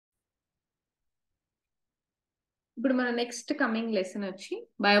ఇప్పుడు మన next coming lesson వచ్చి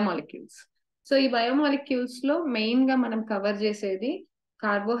బయోమాలిక్యూల్స్. సో ఈ బయోమాలిక్యూల్స్ లో మెయిన్ గా మనం కవర్ చేసేది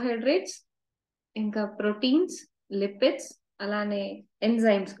కార్బోహైడ్రేట్స్, ఇంకా ప్రోటీన్స్, లిపిడ్స్, అలానే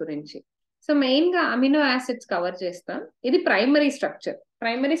ఎంజైమ్స్ గురించి. సో మెయిన్ గా అమినో యాసిడ్స్ కవర్ చేస్తాం. ఇది ప్రైమరీ స్ట్రక్చర్.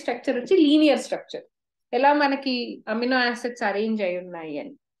 ప్రైమరీ స్ట్రక్చర్ వచ్చి లీనియర్ స్ట్రక్చర్, ఎలా మనకి అమినో యాసిడ్స్ అరేంజ్ అయి ఉన్నాయి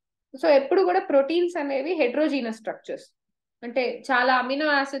అని. సో ఎప్పుడు కూడా ప్రోటీన్స్ అనేవి హెట్రోజీనస్ స్ట్రక్చర్స్, అంటే చాలా అమినో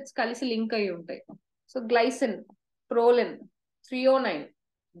యాసిడ్స్ కలిసి లింక్ అయి ఉంటాయి. So glycine, proline, threonine,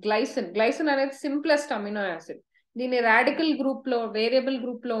 glycine అనేది సింప్లెస్ట్ అమినో యాసిడ్. దీని రాడికల్ గ్రూప్ లో, వేరియబుల్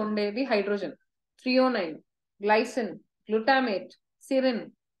గ్రూప్ లో ఉండేది hydrogen. Threonine, glycine, glutamate, సిరిన్,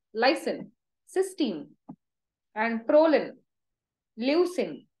 lysine, cystine, and proline,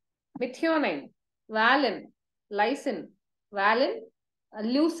 leucine, methionine, వాలిన్, lysine, వాలిన్,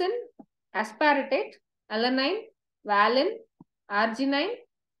 leucine, aspartate, alanine, valine, arginine,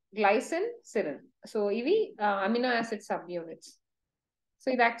 glycine, serine. So ఇవి amino acid sub units. So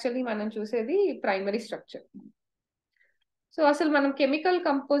ఇది actually మనం చూసేది primary structure. So అసలు మనం chemical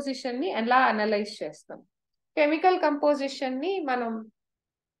composition ని ఎలా అనలైజ్ చేస్తాం? Chemical composition ని మనం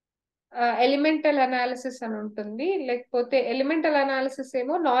ఎలిమెంటల్ అనాలిసిస్ అని ఉంటుంది, లేకపోతే ఎలిమెంటల్ అనాలిసిస్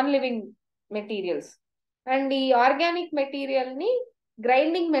ఏమో నాన్ లివింగ్ మెటీరియల్స్, అండ్ ఈ ఆర్గానిక్ మెటీరియల్ ని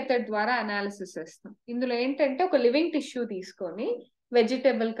గ్రైండింగ్ మెథడ్ ద్వారా అనాలిసిస్ చేస్తాం. ఇందులో ఏంటంటే ఒక లివింగ్ టిష్యూ తీసుకొని,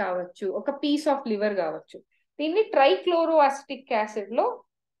 వెజిటబుల్ కావచ్చు, ఒక పీస్ ఆఫ్ లివర్ కావచ్చు, దీన్ని ట్రైక్లోరో అసిటిక్ యాసిడ్ లో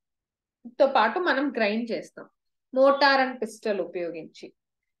తో పాటు మనం గ్రైండ్ చేస్తాం మోటార్ అండ్ పిస్టల్ ఉపయోగించి.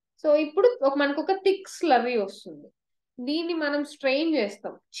 సో ఇప్పుడు మనకు ఒక థిక్ స్లర్రీ వస్తుంది. దీన్ని మనం స్ట్రెయిన్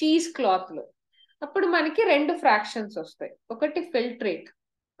చేస్తాం చీజ్ క్లాత్ లో. అప్పుడు మనకి రెండు ఫ్రాక్షన్స్ వస్తాయి. ఒకటి ఫిల్ట్రేట్,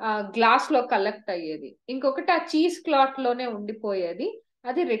 గ్లాస్ లో కలెక్ట్ అయ్యేది. ఇంకొకటి ఆ చీజ్ క్లాత్ లోనే ఉండిపోయేది,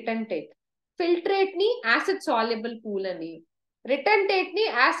 అది రిటర్న్టేట్. ఫిల్ట్రేట్ ని యాసిడ్ సాల్యుబుల్ పూల్ అని, రిటర్న్టేట్ ని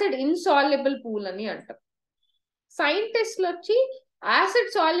యాసిడ్ ఇన్సాల్యుబుల్ పూల్ అని అంటాం. సైంటిస్టులు వచ్చి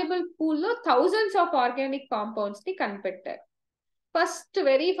యాసిడ్ సాల్యుబుల్ పూల్ లో థౌజండ్స్ ఆఫ్ ఆర్గానిక్ కాంపౌండ్స్ ని కనిపెట్టారు.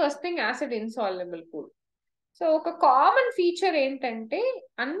 Very first thing acid insoluble pool. So ఒక కామన్ ఫీచర్ ఏంటంటే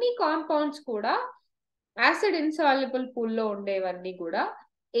అన్ని కాంపౌండ్స్ కూడా యాసిడ్ ఇన్సాల్యుబుల్ పూల్ లో ఉండేవన్నీ కూడా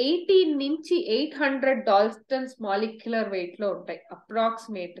 18 నుంచి 800 డాల్టన్స్ మాలిక్యులర్ వెయిట్ లో ఉంటాయి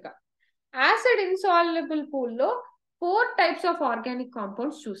అప్రాక్సిమేట్ గా. యాసిడ్ ఇన్సాల్యుబుల్ పూల్ లో 4 టైప్స్ ఆఫ్ ఆర్గానిక్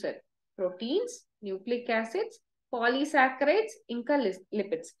కాంపౌండ్స్ చూసారు: ప్రోటీన్స్, న్యూక్లిక్ యాసిడ్స్, పాలీసాకరైడ్స్, ఇంకా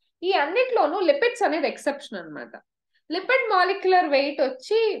లిపిడ్స్. ఈ అన్నిట్లోనూ లిపిడ్స్ అనేది ఎక్సెప్షన్ అన్నమాట. లిపిడ్ మాలిక్యులర్ వెయిట్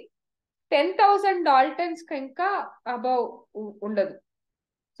వచ్చి 10,000 డాల్టన్స్ కి ఇంకా అబౌవ్ ఉండదు.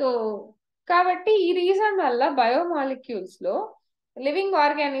 సో కాబట్టి ఈ రీజన్ వల్ల బయోమాలిక్యూల్స్ లో లివింగ్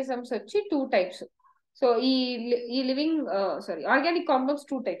ఆర్గానిజమ్స్ వచ్చి 2 టైప్స్. సో ఈ living organic compounds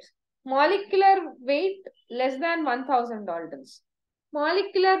 2 types. Molecular weight less than 1000 Dalton's.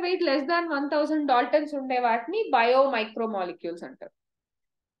 Molecular weight less than 1000 Dalton's ఉండే వాటిని బయోమైక్రోమాలిక్యూల్స్ అంటారు.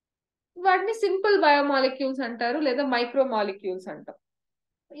 వాటిని సింపుల్ బయోమాలిక్యూల్స్ అంటారు, లేదా మైక్రోమాలిక్యూల్స్ అంటారు.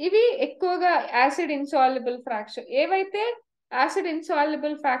 ఇవి ఎక్కువగా యాసిడ్ ఇన్సాల్యుబుల్ ఫ్రాక్షన్, ఏవైతే యాసిడ్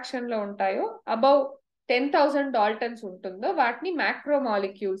ఇన్సాల్యుబుల్ ఫ్రాక్షన్ లో ఉంటాయో అబౌవ్ 10,000 డాల్టన్స్ ఉంటుందో వాటిని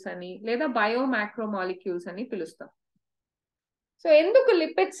మ్యాక్రోమాలిక్యూల్స్ అని, లేదా బయోమాక్రోమాలిక్యూల్స్ అని పిలుస్తాం. సో ఎందుకు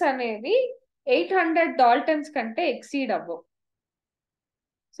లిపిడ్స్ అనేవి 800 డాల్టన్స్ కంటే ఎక్సీడ్ అవ్వవు?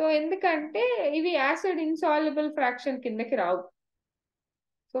 సో ఎందుకంటే ఇవి యాసిడ్ ఇన్సాల్యుబుల్ ఫ్రాక్షన్ కిందకి రావు.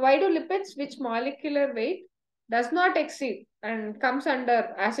 So why do lipids which molecular weight does not exceed and comes under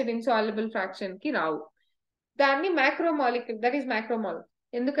acid insoluble fraction కి రావు? దాన్ని మ్యాక్రోమాలిక్యూల్, దట్ ఈస్ మ్యాక్రోమాల్.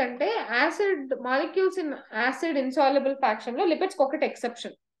 ఎందుకంటే acid molecules in acid insoluble fraction లో లిపిడ్స్ ఒకటి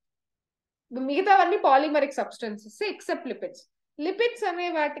ఎక్సెప్షన్. మిగతావన్నీ polymeric substances except lipids. Lipids అనే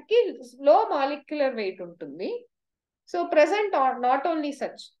వాటికి లో molecular weight ఉంటుంది. So present not only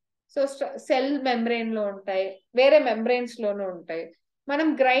such, so cell membrane లో ఉంటాయి, వేరే మెంబ్రెయిన్స్ లోనూ ఉంటాయి. మనం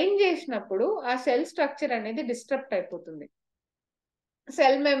గ్రైండ్ చేసినప్పుడు ఆ సెల్ స్ట్రక్చర్ అనేది డిస్టర్బ్ అయిపోతుంది.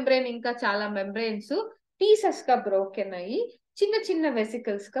 సెల్ మెంబ్రెయిన్ ఇంకా చాలా మెంబ్రెయిన్స్ పీసెస్ గా బ్రోకెన్ అయ్యి చిన్న చిన్న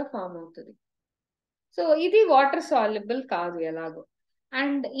వెసికల్స్ గా ఫామ్ అవుతుంది. సో ఇది వాటర్ సాల్యుబుల్ కాదు ఎలాగో.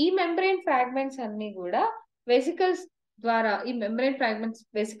 అండ్ ఈ మెంబ్రెయిన్ ఫ్రాగ్మెంట్స్ అన్ని కూడా వెసికల్స్ ద్వారా, ఈ మెంబ్రెయిన్ ఫ్రాగ్మెంట్స్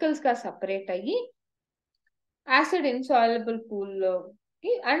వెసికల్స్ గా సపరేట్ అయ్యి యాసిడ్ ఇన్సాల్యుబుల్ పూల్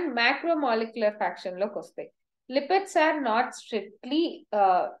లోకి అండ్ మ్యాక్రోమాలిక్యులర్ ఫ్రాక్షన్ లోకి వస్తాయి. Lipids are not strictly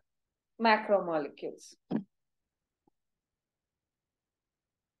macromolecules.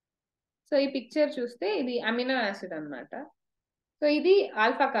 So ఈ పిక్చర్ చూస్తే ఇది అమినో యాసిడ్ అన్నమాట. సో ఇది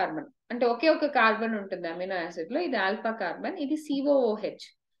ఆల్ఫా కార్బన్, అంటే ఒకే ఒక కార్బన్ ఉంటుంది అమినో యాసిడ్ లో. ఇది ఆల్ఫా కార్బన్, ఇది COOH,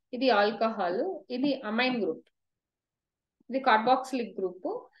 ఇది ఆల్కహాల్, ఇది అమైన్ గ్రూప్, ఇది కార్బాక్సిలిక్ గ్రూప్,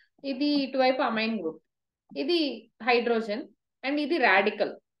 ఇది ఇటువైపు అమైన్ గ్రూప్, ఇది హైడ్రోజన్, అండ్ ఇది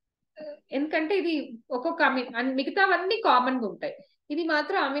రాడికల్. ఎందుకంటే ఇది ఒక్కొక్క మిగతావన్నీ కామన్ గా ఉంటాయి, ఇది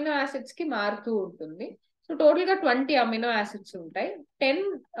మాత్రం అమినో యాసిడ్స్ కి మారుతూ ఉంటుంది. సో టోటల్ గా 20 అమినో యాసిడ్స్ ఉంటాయి. 10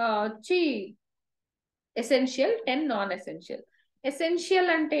 వచ్చి ఎసెన్షియల్, 10 నాన్ ఎసెన్షియల్. ఎసెన్షియల్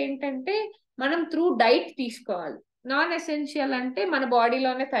అంటే ఏంటంటే మనం త్రూ డైట్ తీసుకోవాలి. నాన్ ఎసెన్షియల్ అంటే మన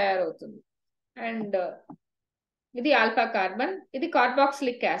బాడీలోనే తయారవుతుంది. అండ్ ఇది ఆల్ఫా కార్బన్, ఇది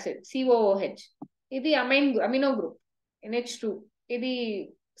కార్బాక్సిలిక్ యాసిడ్ COOH, ఇది అమినో గ్రూప్ NH2, ఇది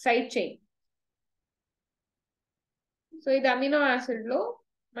సైడ్ చైన్. సో ఇది అమినో యాసిడ్ లో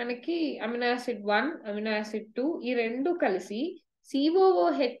మనకి అమినో యాసిడ్ 1, అమినో యాసిడ్ 2 ఈ రెండు కలిసి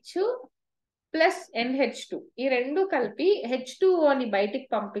COOH ప్లస్ NH2 ఈ రెండు కలిపి H2Oని బయటికి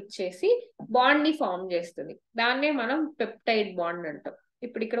పంపించేసి బాండ్ ని ఫామ్ చేస్తుంది. దాన్నే మనం పెప్టైడ్ బాండ్ అంటాం.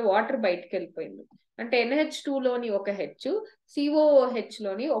 ఇప్పుడు ఇక్కడ వాటర్ బయటికి వెళ్ళిపోయింది అంటే NH2 లోని ఒక H, COOH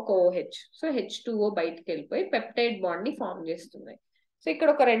లోని ఒక OH, సో H2O బయటికి వెళ్ళిపోయి పెప్టైడ్ బాండ్ ని ఫామ్ చేస్తున్నాయి. సో ఇక్కడ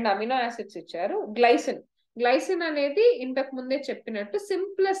ఒక 2 అమినో యాసిడ్స్ ఇచ్చారు. గ్లైసిన్, గ్లైసిన్ అనేది ఇంతకు ముందే చెప్పినట్టు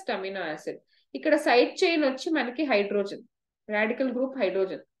సింప్లెస్ట్ అమినో యాసిడ్. ఇక్కడ సైడ్ చైన్ వచ్చి మనకి hydrogen, radical group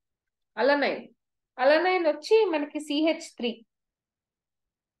hydrogen. Alanine, alanine వచ్చి మనకి CH3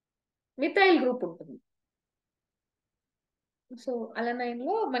 మిథైల్ గ్రూప్ ఉంటుంది. సో అలనైన్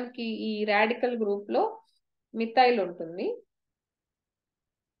లో మనకి ఈ రాడికల్ గ్రూప్ లో మిథైల్ ఉంటుంది.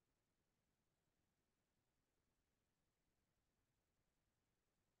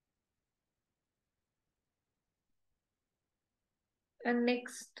 And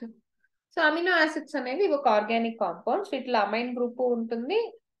next, so amino acids అనేవి ఒక ఆర్గానిక్ కాంపౌండ్స్. ఇట్లా అమైన్ గ్రూప్ ఉంటుంది,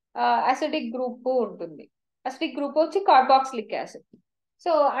 అసిడిక్ గ్రూప్ ఉంటుంది. అసిడిక్ గ్రూప్ వచ్చి కార్బాక్సిలిక్ యాసిడ్.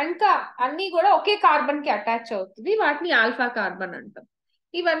 సో ఇంకా అన్ని కూడా ఒకే కార్బన్ కి అటాచ్ అవుతుంది, వాటిని ఆల్ఫా కార్బన్ అంటాం.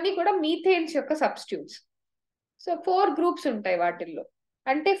 ఇవన్నీ కూడా మీథేన్స్ యొక్క సబ్స్టిట్యూట్స్. సో 4 గ్రూప్స్ ఉంటాయి వాటిల్లో,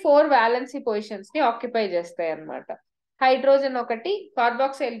 అంటే 4 వ్యాలెన్సీ పొజిషన్స్ ని ఆక్యుపై చేస్తాయి అన్నమాట. హైడ్రోజన్ ఒకటి,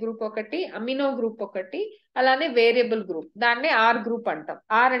 కార్బాక్సైల్ గ్రూప్ ఒకటి, అమినో గ్రూప్ ఒకటి, అలానే వేరియబుల్ గ్రూప్, దాన్నే ఆర్ గ్రూప్ అంటాం.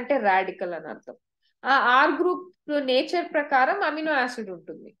 ఆర్ అంటే రాడికల్ అని అర్థం. ఆ ఆర్ గ్రూప్ నేచర్ ప్రకారం అమినో యాసిడ్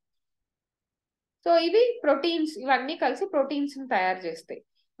ఉంటుంది. సో ఇవి ప్రోటీన్స్, ఇవన్నీ కలిసి ప్రోటీన్స్ ని తయారు చేస్తాయి.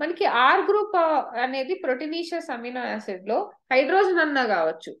 మనకి ఆర్ గ్రూప్ అనేది ప్రోటీనీషియస్ అమినో యాసిడ్ లో హైడ్రోజన్ అన్నా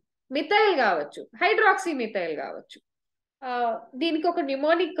కావచ్చు, మిథైల్ కావచ్చు, హైడ్రాక్సీ మిథైల్ కావచ్చు. దీనికి ఒక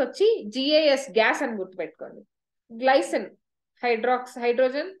న్యూమోనిక్ వచ్చి GAS, గ్యాస్ అని గుర్తుపెట్టుకోండి. Glycine,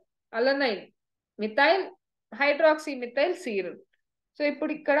 hydrogen, alanine, methyl, hydroxy methyl, సీరిన్. So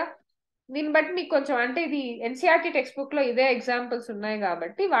ఇప్పుడు ఇక్కడ దీన్ని బట్టి మీకు కొంచెం అంటే ఇది NCERT టెక్స్ట్ బుక్ లో ఇదే ఎగ్జాంపుల్స్ ఉన్నాయి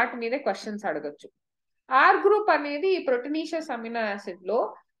కాబట్టి వాటి మీదే క్వశ్చన్స్ అడగచ్చు. ఆర్ గ్రూప్ అనేది ఈ ప్రోటీనీషియస్ అమినో యాసిడ్ లో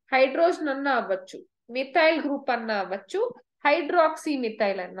హైడ్రోజన్ అన్న అవ్వచ్చు, మిథైల్ గ్రూప్ అన్న అవ్వచ్చు, హైడ్రాక్సీ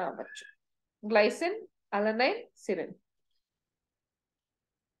మిథైల్ అన్న అవ్వచ్చు. Glycine, alanine, సిరిన్.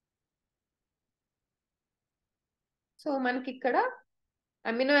 సో మనకి ఇక్కడ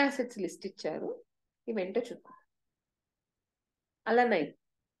అమినో యాసిడ్స్ లిస్ట్ ఇచ్చారు, ఇవేంటో చూద్దాం. అలనైన్,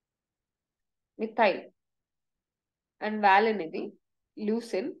 మిథైల్ అండ్ వాలిన్, ఇది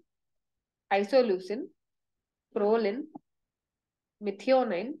leucine, isoleucine, proline,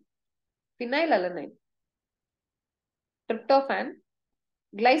 methionine, phenyl alanine, tryptophan,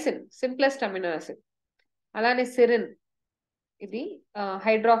 glycine simplest amino acid, అలానే సిరిన్, ఇది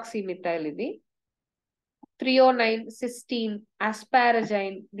హైడ్రాక్సీ మిథైల్, ఇది థ్రియోనైన్, సిస్టీన్,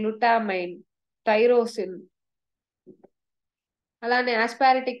 ఆస్పారజైన్, గ్లూటామైన్, థైరోసిన్, అలానే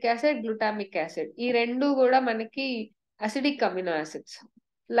ఆస్పారిటిక్ యాసిడ్, గ్లూటామిక్ యాసిడ్. ఈ రెండు కూడా మనకి acidic amino acids.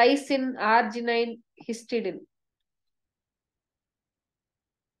 Lysine, arginine, histidine.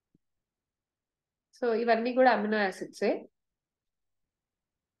 So ఇవన్నీ కూడా అమినో యాసిడ్సే.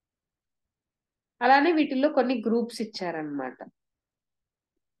 అలానే వీటిల్లో కొన్ని గ్రూప్స్ ఇచ్చారనమాట.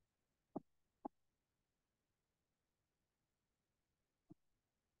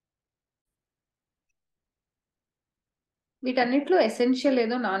 వీటన్నిటిలో ఎసెన్షియల్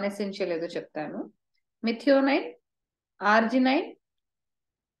ఏదో నాన్ ఎసెన్షియల్ ఏదో చెప్తాను. Methionine, arginine,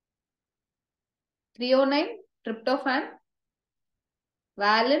 threonine, tryptophan,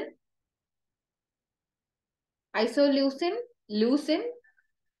 వాలిన్, isoleucine, leucine,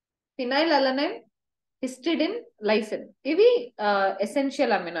 phenyl alanine, histidine, lysine. ఇవి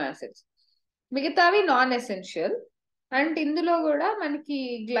ఎసెన్షియల్ అమినో యాసిడ్స్. మిగతావి నాన్ ఎసెన్షియల్. అండ్ ఇందులో కూడా మనకి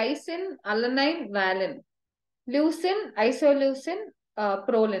glycine, alanine, వాలిన్, leucine, isoleucine,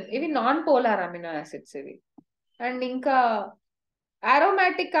 proline, ఇవి నాన్ పోలార్ అమినో యాసిడ్స్ ఇవి. అండ్ ఇంకా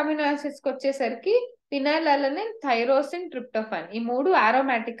ఆరోమాటిక్ అమినో యాసిడ్స్ కి వచ్చేసరికి ఫినైల్ అలనిన్, థైరోసిన్, ట్రిప్టోఫాన్, ఈ 3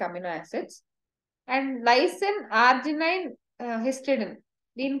 aromatic amino acids. And lysine, arginine, histidine,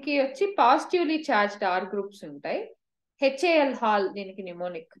 దీనికి వచ్చి పాజిటివ్లీ చార్జ్డ్ ఆర్ గ్రూప్స్ ఉంటాయి. HAL హాల్ దీనికి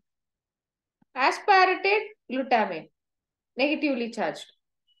mnemonic. ఆస్పారటేట్ glutamine negatively charged.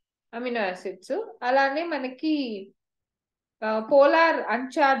 Amino acids. అలానే మనకి పోలార్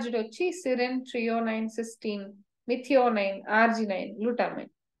అన్చార్జ్డ్ వచ్చి సిరెన్, threonine, cystine, methionine, arginine,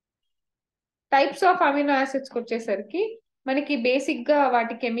 glutamine. Types of amino acids వచ్చేసరికి మనకి బేసిక్ గా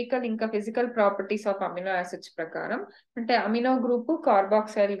వాటి కెమికల్ ఇంకా physical properties of amino acids ప్రకారం, అంటే amino group,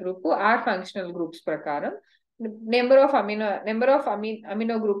 carboxyl group, are functional groups ప్రకారం number of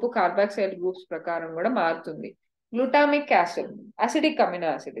amino group, carboxyl groups ప్రకారం కూడా మారుతుంది. Glutamic acid acidic amino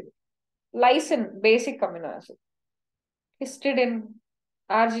acid, lysine basic amino acid, histidine,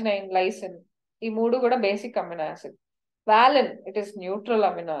 arginine, lysine ఈ మూడు కూడా basic amino acid. వాలిన్ it is neutral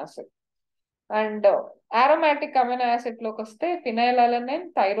amino acid. And aromatic amino acid లోకి వస్తే phenyl-alanine,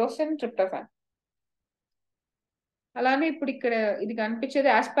 tyrosine, tryptophan. అలానే ఇప్పుడు ఇక్కడ ఇది కనిపించేది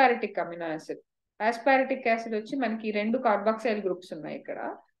ఆస్పారిటిక్ అమినో యాసిడ్. ఆస్పారిటిక్ యాసిడ్ వచ్చి మనకి 2 కార్బాక్సైల్ గ్రూప్స్ ఉన్నాయి ఇక్కడ.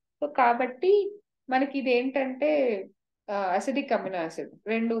 సో కాబట్టి మనకి ఇది ఏంటంటే acidic amino acid,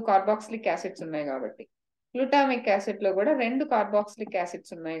 2 carboxylic acids ఉన్నాయి కాబట్టి. గ్లూటామిక్ యాసిడ్ లో కూడా 2 కార్బాక్సిలిక్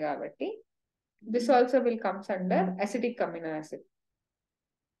యాసిడ్స్ ఉన్నాయి కాబట్టి this also will comes under acidic amino acid.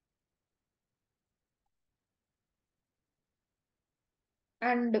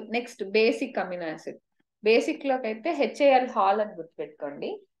 And next basic amino acid. Basic లోకి అయితే HAL హాల్ అని గుర్తుపెట్టుకోండి.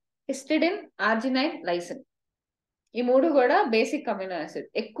 హిస్టిడిన్, ఆర్జినైన్, లైసిన్ ఈ మూడు కూడా బేసిక్ అమినో యాసిడ్.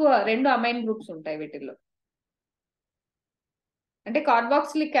 ఎక్కువ 2 అమైన్ గ్రూప్స్ ఉంటాయి వీటిల్లో. అంటే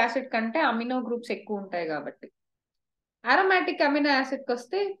కార్బాక్సిలిక్ యాసిడ్ కంటే అమినో గ్రూప్స్ ఎక్కువ ఉంటాయి కాబట్టి. ఆరోమాటిక్ అమినో యాసిడ్ కి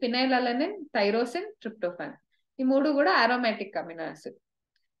వస్తే ఫినైల్-అలనైన్, థైరోసిన్, ట్రిప్టోఫాన్ ఈ మూడు కూడా ఆరోమాటిక్ అమినో యాసిడ్.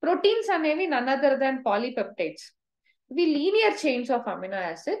 ప్రోటీన్స్ అనేవి నన్ అదర్ దాన్ పాలీపెప్టైడ్స్. ఇవి linear chains of amino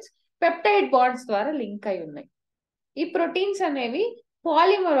acids peptide bonds ద్వారా లింక్ అయి ఉన్నాయి. ఈ ప్రోటీన్స్ అనేవి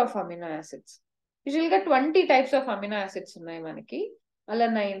polymer of amino acids. Usual గా 20 టైప్స్ ఆఫ్ అమినో యాసిడ్స్ ఉన్నాయి మనకి.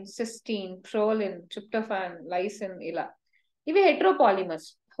 Alanine, cystine, proline, tryptophan, lysine ఇలా. ఇవి హెట్రోపాలిమర్స్,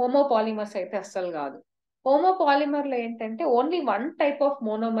 హోమోపాలిమర్స్ అయితే అస్సలు కాదు. హోమోపాలిమర్ లో ఏంటంటే only 1 type of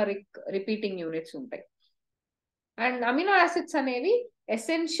monomeric repeating units ఉంటాయి. అండ్ అమినో యాసిడ్స్ అనేవి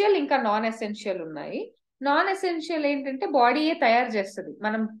ఎసెన్షియల్ ఇంకా నాన్ ఎసెన్షియల్ ఉన్నాయి. నాన్ ఎసెన్షియల్ ఏంటంటే బాడీయే తయారు చేస్తుంది,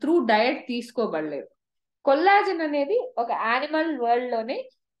 మనం త్రూ డయట్ తీసుకోబడలేదు. కొల్లాజన్ అనేది ఒక యానిమల్ వరల్డ్ లోనే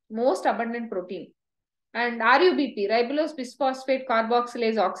most abundant protein. And RuBP, రైబులోస్ bisphosphate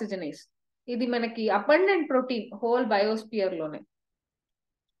carboxylase oxygenase ఇది మనకి అబండెంట్ ప్రోటీన్ హోల్ బయోస్పియర్ లోనే.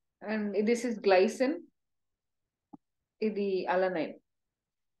 అండ్ దిస్ ఇస్ గ్లైసిన్, ఇది అలనైన్.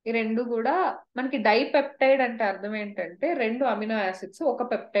 ఈ రెండు కూడా మనకి డైపెప్టైడ్ అంటే అర్థం ఏంటంటే 2 అమినో యాసిడ్స్ ఒక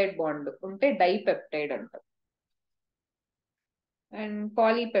పెప్టైడ్ బాండ్ ఉంటే డైపెప్టైడ్ అంటారు. అండ్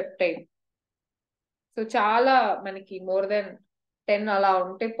పాలీపెప్టైడ్, సో చాలా మనకి మోర్ దెన్ 10 అలా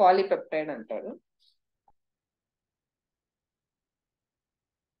ఉంటే పాలీపెప్టైడ్ అంటారు.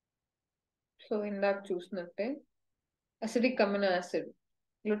 సో ఇందాక చూసినట్టే acidic amino acid,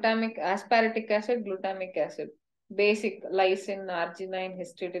 glutamic ఆస్పారిటిక్ acid, glutamic acid, basic lysine, arginine,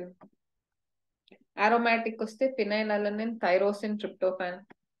 histidine. Aromatic వస్తే ఫినైల్-అలనైన్, థైరోసిన్, ట్రిప్టోఫాన్.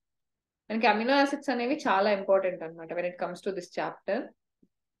 మనకి అమినో యాసిడ్స్ అనేవి చాలా ఇంపార్టెంట్ అనమాట when it comes to this chapter.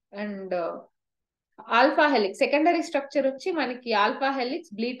 And alpha helix secondary structure వచ్చి మనకి alpha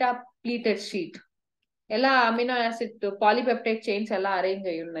helix, beta pleated sheet. ఎలా amino acid polypeptide chains ఎలా arrange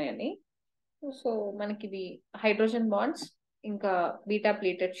అయి ఉన్నాయని. సో మనకి ఇది హైడ్రోజన్ బాండ్స్ ఇంకా బీటా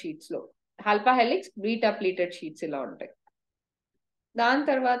ప్లీటెడ్ షీట్స్ లో alpha helix, beta pleated sheets ఇలా ఉంటాయి. దాని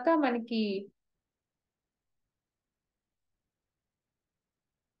తర్వాత మనకి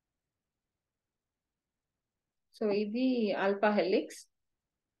సో ఇది ఆల్ఫా హెలిక్స్,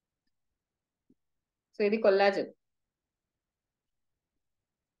 సో ఇది collagen.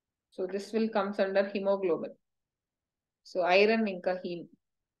 So this will comes under haemoglobin. So iron ఇంకా him.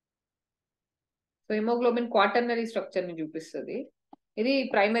 So haemoglobin quaternary structure ని చూపిస్తుంది. ఇది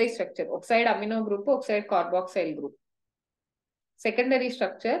ప్రైమరీ స్ట్రక్చర్, ఒక సైడ్ అమినో గ్రూప్, ఒక side carboxyl group. Secondary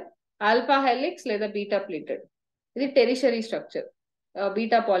structure alpha helix లేదా బీటా ప్లీటెడ్. ఇది tertiary structure,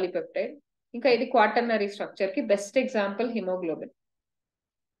 beta polypeptide. ఇంకా ఇది క్వాటర్నరీ స్ట్రక్చర్ కి best example haemoglobin.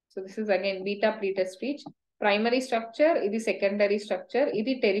 So this is again beta pleated speech. Primary structure, ఇది secondary structure,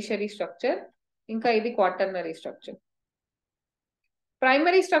 ఇది tertiary structure, ఇంకా ఇది quaternary structure.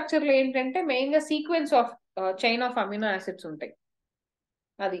 Primary structure లో ఏంటంటే మెయిన్ గా sequence of chain of amino acids ఉంటాయి.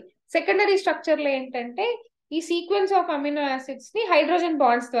 అది సెకండరీ స్ట్రక్చర్ లో ఏంటంటే ఈ సీక్వెన్స్ ఆఫ్ అమినో యాసిడ్స్ ని హైడ్రోజన్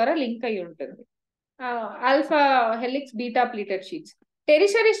బాండ్స్ ద్వారా లింక్ అయి ఉంటుంది. Alpha helix, beta pleated sheets.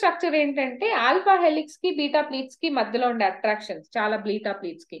 Tertiary structure ఏంటంటే ఆల్ఫా హెలిక్స్ కి బీటా ప్లీట్స్ కి మధ్యలో ఉండే అట్రాక్షన్స్ చాలా బీటా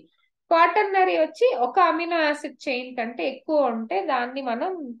ప్లీట్స్ కి. క్వాటర్నరీ వచ్చి ఒక అమినో యాసిడ్ చైన్ కంటే ఎక్కువ ఉంటే దాన్ని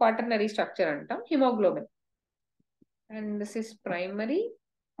మనం క్వాటర్నరీ స్ట్రక్చర్ అంటాం, haemoglobin. And this is primary,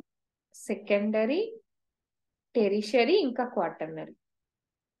 secondary, tertiary ఇంకా quaternary.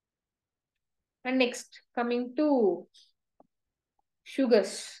 And next coming to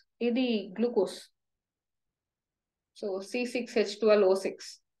sugars, ఇది గ్లూకోజ్. సో C6H12O6,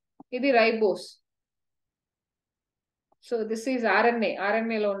 ఇది రైబోస్. సో దిస్ ఈజ్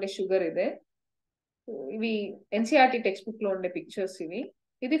ఆర్ఎన్ఏలో ఉండే షుగర్ ఇదే. ఇవి ఎన్సీఆర్టీ టెక్స్ట్ బుక్ లో ఉండే పిక్చర్స్ ఇవి.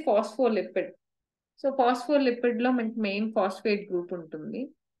 ఇది ఫాస్ఫోలిపిడ్. సో ఫాస్ఫోలిపిడ్ లో మనకి మెయిన్ ఫాస్ఫేట్ గ్రూప్ ఉంటుంది.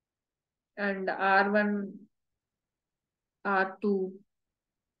 And R1, R2,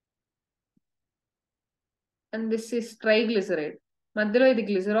 and this is triglyceride. మధ్యలో ఇది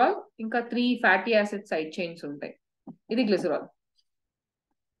గ్లిజరాల్, ఇంకా 3 ఫ్యాటీ యాసిడ్ సైడ్ చైన్స్ ఉంటాయి. ఇది గ్లిజరాల్.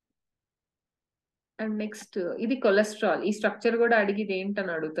 అండ్ నెక్స్ట్ ఇది కొలెస్ట్రాల్. ఈ స్ట్రక్చర్ కూడా అడిగిది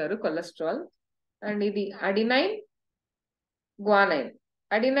ఏంటని అడుగుతారు, కొలెస్ట్రాల్. అండ్ ఇది అడినైన్, గ్వానైన్.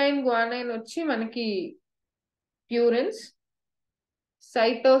 అడినైన్, గ్వానైన్ వచ్చి మనకి ప్యూరిన్స్.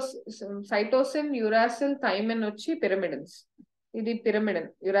 సైటోసిన్, యురాసిల్, థైమిన్ వచ్చి పిరమిడిన్స్. ఇది పిరమిడిన్,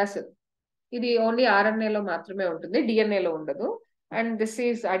 యురాసిల్. ఇది ఓన్లీ ఆర్ఎన్ఏలో మాత్రమే ఉంటుంది, డిఎన్ఏలో ఉండదు. And this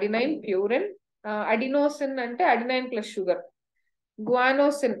is adenine, purine. Adenosine అంటే adenine plus sugar.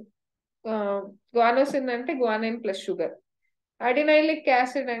 Guanosine, guanosine అంటే గ్వానైన్ ప్లస్ షుగర్. అడినైలిక్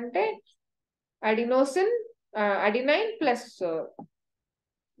యాసిడ్ అంటే adenosine, adenine plus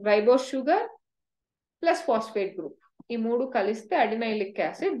ribose sugar plus phosphate group. ఈ మూడు కలిస్తే అడినైలిక్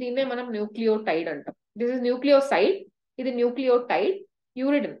యాసిడ్. దీన్నే మనం న్యూక్లియోటైడ్ అంటాం. దిస్ ఇస్ న్యూక్లియోసైడ్, ఇది న్యూక్లియోటైడ్.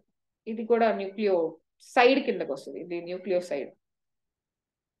 యూరిడిన్, ఇది కూడా న్యూక్లియోసైడ్ కిందకు వస్తుంది, ఇది న్యూక్లియోసైడ్.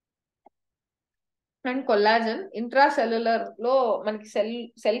 అండ్ కొల్లాజన్ ఇంట్రాసెల్యులర్ లో మనకి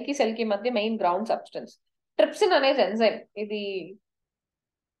సెల్ కి మధ్య మెయిన్ గ్రౌండ్ సబ్స్టెన్స్. ట్రిప్సిన్ అనేది ఎంజైమ్, ఇది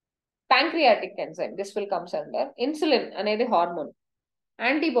pancreatic enzyme. This will comes under. Insulin అనేది హార్మోన్.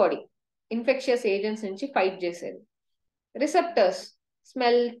 యాంటీబాడీ ఇన్ఫెక్షియస్ ఏజెంట్స్ నుంచి ఫైట్ చేసేది. Receptors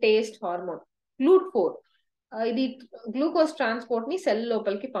smell, taste hormone. గ్లూట్4, ఇది గ్లూకోజ్ ట్రాన్స్పోర్ట్ ని సెల్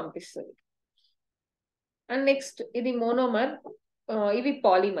లోపలికి పంపిస్తుంది. అండ్ నెక్స్ట్ ఇది మోనోమర్, ఇవి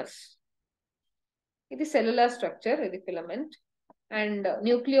పాలిమర్స్. ఇది సెల్యులర్ స్ట్రక్చర్, ఇది ఫిలమెంట్. అండ్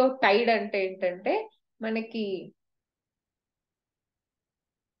న్యూక్లియోటైడ్ అంటే ఏంటంటే మనకి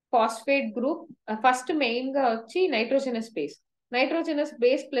ఫాస్ఫేట్ గ్రూప్. ఫస్ట్ మెయిన్ గా వచ్చి nitrogenous base. Nitrogenous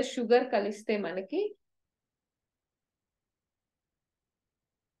base plus sugar కలిస్తే మనకి,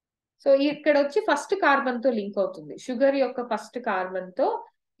 సో ఇక్కడ వచ్చి ఫస్ట్ కార్బన్ తో లింక్ అవుతుంది. షుగర్ యొక్క ఫస్ట్ కార్బన్ తో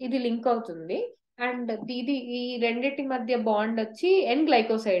ఇది లింక్ అవుతుంది. అండ్ ఇది ఈ రెండింటి మధ్య బాండ్ వచ్చి ఎన్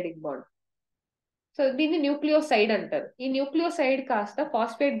గ్లైకోసైడిక్ బాండ్. సో దీన్ని న్యూక్లియోసైడ్ అంటారు. ఈ న్యూక్లియోసైడ్ కాస్త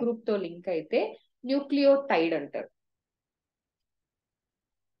ఫాస్ఫేట్ గ్రూప్ తో లింక్ అయితే న్యూక్లియోటైడ్ అంటారు.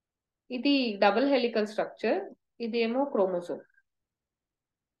 ఇది డబుల్ హెలికల్ స్ట్రక్చర్, ఇదేమో క్రోమోసోమ్.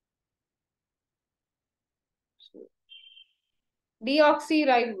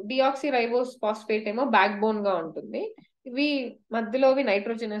 డిఆక్సీ రైబోస్ ఫాస్ఫేట్ ఏమో బ్యాక్ బోన్ గా ఉంటుంది. ఇవి మధ్యలోవి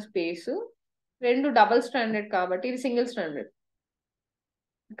నైట్రోజనస్ బేస్. రెండు డబుల్ స్టాండర్డ్ కాబట్టి ఇది సింగిల్ స్టాండర్డ్.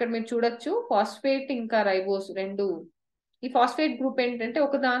 ఇక్కడ మీరు చూడొచ్చు ఫాస్ఫేట్ ఇంకా రైబోస్ రెండు. ఈ ఫాస్ఫేట్ గ్రూప్ ఏంటంటే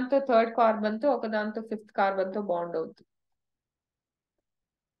ఒక దాంతో థర్డ్ కార్బన్ తో, ఒక దాంతో ఫిఫ్త్ కార్బన్ తో బాండ్ అవుతుంది.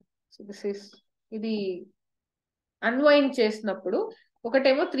 సో దిస్ ఇస్, ఇది అన్వైండ్ చేసినప్పుడు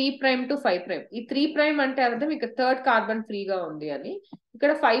ఒకటేమో 3' to 5'. ఈ 3' అంటే అర్థం ఇక థర్డ్ కార్బన్ ఫ్రీగా ఉంది అని.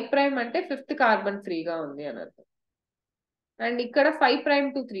 ఇక్కడ 5' అంటే ఫిఫ్త్ కార్బన్ ఫ్రీగా ఉంది అని అర్థం. అండ్ ఇక్కడ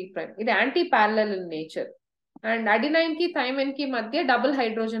 5' to 3'. ఇది anti parallel in nature. And adenine కి థైమిన్ కి మధ్య డబుల్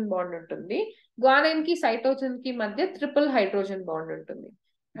హైడ్రోజన్ బాండ్ ఉంటుంది. గ్వానైన్ కి సైటోసిన్ కి మధ్య ట్రిపుల్ హైడ్రోజన్ బాండ్ ఉంటుంది.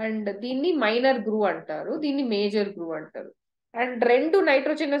 అండ్ దీన్ని మైనర్ గ్రూ అంటారు, దీన్ని మేజర్ గ్రూ అంటారు. అండ్ రెండు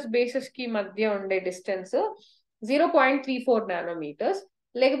నైట్రోజనస్ బేసెస్ కి మధ్య ఉండే డిస్టెన్స్ 0.34 నానోమీటర్స్,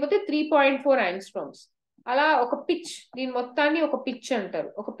 లేకపోతే 3.4 యాంగ్స్ట్రామ్స్. అలా ఒక పిచ్, దీని మొత్తాన్ని ఒక పిచ్ అంటారు.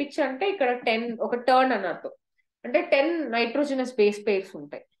 ఒక పిచ్ అంటే ఇక్కడ 10, ఒక టర్న్ అని అర్థం. అంటే 10 నైట్రోజనస్ బేస్ పేర్స్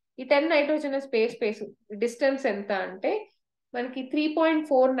ఉంటాయి. ఈ 10 నైట్రోజనస్ బేస్ పేర్స్ డిస్టెన్స్ ఎంత అంటే మనకి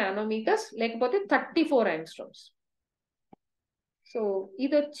 3.4 నానోమీటర్స్, లేకపోతే 34 యాంగ్స్ట్రామ్స్. సో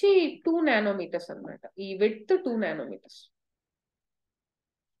ఇది వచ్చి 2 నానోమీటర్స్ అనమాట. ఈ విడ్త్ 2 నానోమీటర్స్.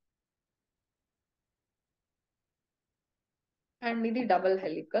 అండ్ ఇది డబుల్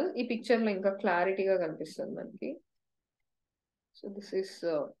హెలికల్. ఈ పిక్చర్ లో ఇంకా క్లారిటీగా కనిపిస్తుంది మనకి. So this is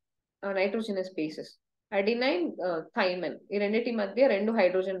nitrogenous bases. Adenine, thymine, ఈ రెండింటి మధ్య 2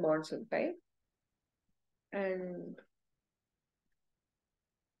 హైడ్రోజన్ బాండ్స్ ఉంటాయి. అండ్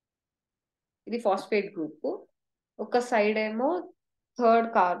ఇది ఫాస్ఫేట్ గ్రూప్. ఒక సైడ్ ఏమో థర్డ్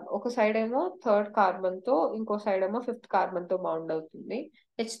కార్బన్ తో, ఇంకో సైడ్ ఏమో ఫిఫ్త్ కార్బన్ తో బాండ్ అవుతుంది.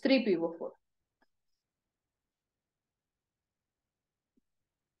 H3PO4.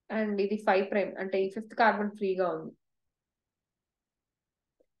 అండ్ ఇది 5' అంటే ఈ ఫిఫ్త్ కార్బన్ ఫ్రీగా ఉంది.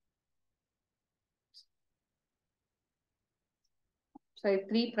 సో ఇది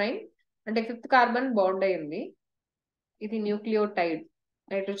 3'. అంటే ఫిఫ్త్ కార్బన్ బాండ్ అయింది. ఇది nucleotide.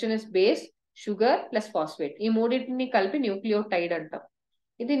 Nitrogenous base, sugar plus phosphate, ఈ మూడింటిని కలిపి న్యూక్లియోటైడ్ అంటాం.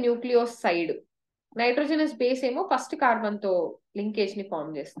 ఇది న్యూక్లియోసైడ్. నైట్రోజనస్ బేస్ ఏమో ఫస్ట్ కార్బన్ తో లింకేజ్ ని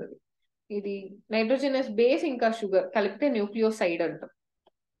ఫామ్ చేస్తుంది. ఇది నైట్రోజనస్ బేస్ ఇంకా షుగర్ కలిపితే న్యూక్లియోసైడ్ అంటాం.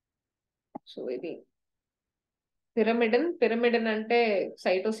 సో ఇది పిరమిడన్. పిరమిడన్ అంటే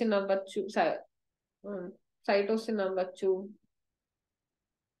సైటోసిన్ అవ్వచ్చు, సైటోసిన్ అవ్వచ్చు,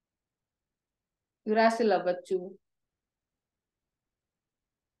 యురాసిల్ అవ్వచ్చు,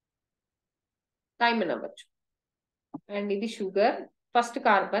 థైమిన్ అవ్వచ్చు. అండ్ ఇది షుగర్, ఫస్ట్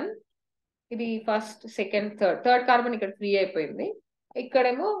కార్బన్. ఇది ఫస్ట్, సెకండ్, థర్డ్ కార్బన్ ఇక్కడ ఫ్రీ అయిపోయింది.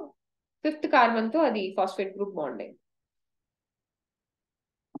 ఇక్కడేమో ఫిఫ్త్ కార్బన్ తో అది ఫాస్ఫేట్ గ్రూప్ బాండ్ అయింది.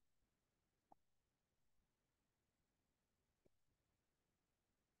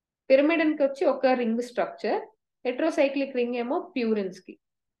 పిరమిడన్ కి వచ్చి ఒక రింగ్ స్ట్రక్చర్. హెట్రోసైక్లిక్ రింగ్ ఏమో ప్యూరిన్స్ కి.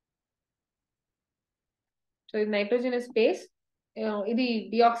 సో ఇది నైట్రోజనస్ బేస్, ఇది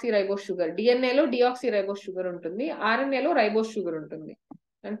deoxy ribose sugar. డిఎన్ఏలో deoxy ribose sugar ఉంటుంది, ఆర్ఎన్ఏలో రైబోస్ షుగర్ ఉంటుంది.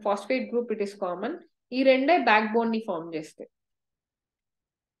 And phosphate group it is common. ఈ రెండే బ్యాక్ బోన్ ని ఫామ్ చేస్తాయి.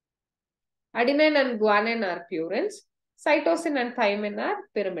 Adenine and guanine are purines. Cytosine and thymine are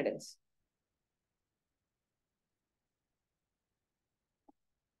pyrimidines.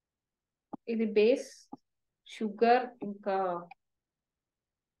 ఇది బేస్, షుగర్ ఇంకా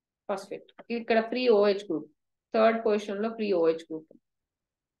phosphate. ఇక్కడ free OH group, third position లో ఫ్రీ ఓహెచ్ గ్రూప్.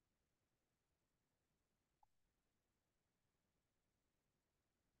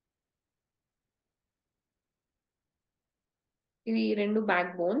 ఇవి రెండు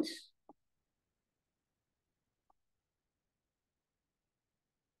బ్యాక్ బోన్స్.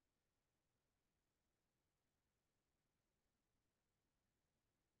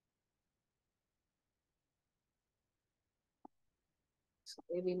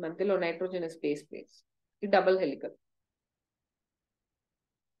 ఇవి మధ్యలో నైట్రోజనస్ బేస్ ప్లేస్. ఇది డబుల్ హెలికల్.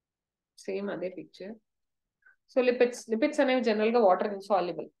 సేమ్ అదే పిక్చర్. So lipids. లిపిడ్స్ అనేవి జనరల్ గా వాటర్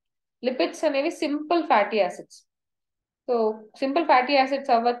ఇన్సాల్యుబుల్. లిపిడ్స్ అనేవి simple fatty acids. So simple fatty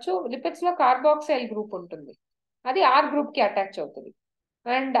acids అవ్వచ్చు. లిపిడ్స్ లో కార్బాక్సైల్ గ్రూప్ ఉంటుంది, అది ఆర్ గ్రూప్ కి అటాచ్ అవుతుంది.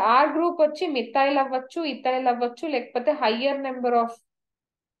 అండ్ ఆర్ గ్రూప్ వచ్చి మిథైల్ అవ్వచ్చు, ఇథైల్ అవ్వచ్చు, లేకపోతే higher number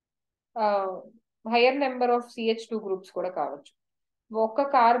of CH2 groups కూడా కావచ్చు. ఒక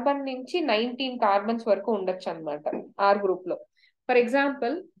కార్బన్ నుంచి 19 కార్బన్స్ వరకు ఉండొచ్చు అనమాట ఆర్ గ్రూప్ లో. For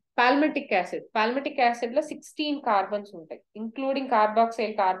example పాల్మెటిక్ acid. పాల్మెటిక్ యాసిడ్ లో 16 కార్బన్స్ ఉంటాయి, ఇంక్లూడింగ్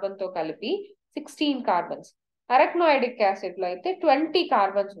కార్బాక్సైల్ కార్బన్ తో కలిపి 16 కార్బన్స్. అరక్నోయిడిక్ యాసిడ్ లో అయితే 20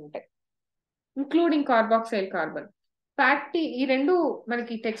 కార్బన్స్ ఉంటాయి, ఇంక్లూడింగ్ కార్బాక్సైల్ కార్బన్. ఫ్యాక్టీ ఈ రెండు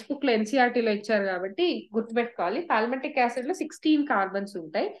మనకి టెక్స్ట్ బుక్ లో ఎన్సీఆర్టీలో ఇచ్చారు కాబట్టి గుర్తుపెట్టుకోవాలి. పాల్మెటిక్ యాసిడ్ లో 16 కార్బన్స్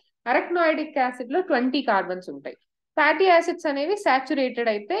ఉంటాయి, అరక్నోయిడిక్ యాసిడ్ లో 20 కార్బన్స్ ఉంటాయి. ఫ్యాటీ యాసిడ్స్ అనేవి సాచురేటెడ్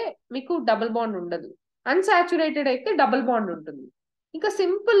అయితే మీకు డబుల్ బాండ్ ఉండదు, అన్సాచురేటెడ్ అయితే డబుల్ బాండ్ ఉంటుంది. ఇంకా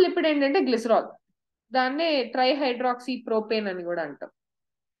సింపుల్ లిపిడ్ ఏంటంటే గ్లిసరాల్. దాన్నే ట్రైహైడ్రాక్సీ ప్రోపేన్ అని కూడా అంటాం.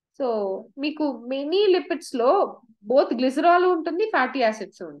 సో మీకు మెనీ లిపిడ్స్ లో బోత్ గ్లిసరాల్ ఉంటుంది, ఫ్యాటీ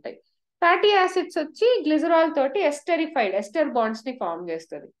యాసిడ్స్ ఉంటాయి. ఫ్యాటీ యాసిడ్స్ వచ్చి గ్లిసరాల్ తోటి ఎస్టరిఫైడ్, ఎస్టర్ బాండ్స్ ని ఫామ్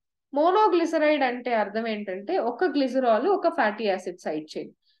చేస్తుంది. మోనోగ్లిసరైడ్ అంటే అర్థం ఏంటంటే ఒక గ్లిసరాల్ ఒక ఫ్యాటీ యాసిడ్ సైడ్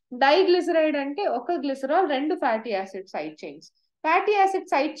చైన్. డైగ్లిసరైడ్ అంటే ఒక గ్లిసరాల్ రెండు fatty acid side chains. Fatty acid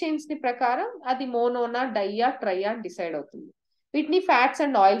side chains ని ప్రకారం అది మోనోనా, డైయా, ట్రైయా డిసైడ్ అవుతుంది. వీటిని ఫ్యాట్స్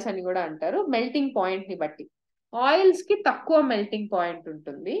అండ్ ఆయిల్స్ అని కూడా అంటారు, మెల్టింగ్ పాయింట్ ని బట్టి. ఆయిల్స్ కి తక్కువ మెల్టింగ్ పాయింట్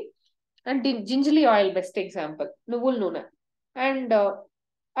ఉంటుంది. అండ్ జింజలీ ఆయిల్ బెస్ట్ ఎగ్జాంపుల్, నువ్వుల నూనె. అండ్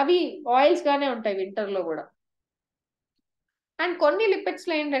అవి ఆయిల్స్ గానే ఉంటాయి వింటర్ లో కూడా. అండ్ కొన్ని లిపిడ్స్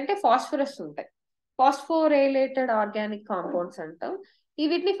లో ఏంటంటే ఫాస్ఫరస్ ఉంటాయి, ఫాస్ఫోరైలేటెడ్ ఆర్గానిక్ కాంపౌండ్స్ అంటాం.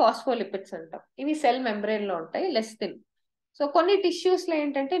 వీటిని ఫాస్ఫోలిపిడ్స్ అంటాం. ఇవి సెల్ మెంబ్రెయిన్ లో ఉంటాయి, లెస్ థిన్. సో కొన్ని టిష్యూస్ లో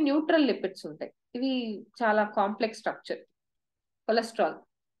ఏంటంటే న్యూట్రల్ లిపిడ్స్ ఉంటాయి, ఇవి చాలా కాంప్లెక్స్ స్ట్రక్చర్. కొలెస్ట్రాల్.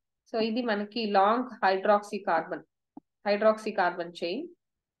 సో ఇది మనకి లాంగ్ హైడ్రాక్సీ కార్బన్ చైన్.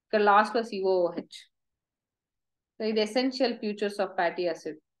 ఇక్కడ లాస్ట్ లో COOH. సో ఇది essential features of fatty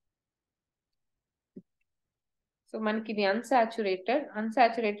acid. So మనకి ఇది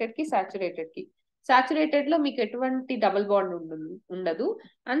అన్సాచురేటెడ్ కి సాచురేటెడ్ లో మీకు ఎటువంటి డబుల్ బాండ్ ఉండదు.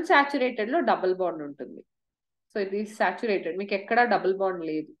 అన్సాచురేటెడ్ లో డబుల్ బాండ్ ఉంటుంది. సో ఇది సాచురేటెడ్, మీకు ఎక్కడా డబుల్ బాండ్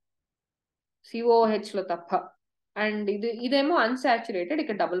లేదు, COOH లో తప్ప. అండ్ ఇదేమో అన్సాచురేటెడ్,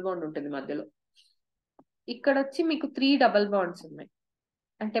 ఇక్కడ డబుల్ బాండ్ ఉంటుంది మధ్యలో. ఇక్కడ వచ్చి మీకు 3 డబుల్ బాండ్స్ ఉన్నాయి,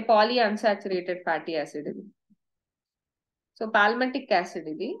 అంటే పాలీ అన్సాచురేటెడ్ ఫ్యాటీ యాసిడ్ ఇది. సో పాల్మెటిక్ యాసిడ్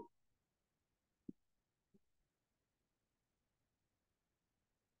ఇది.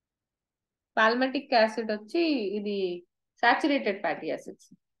 పాల్మెటిక్ యాసిడ్ వచ్చి ఇది saturated fatty acids.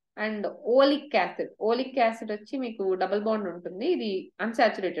 And oleic acid వచ్చి మీకు డబుల్ బాండ్ ఉంటుంది, ఇది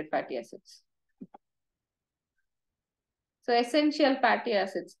unsaturated fatty acids. So essential fatty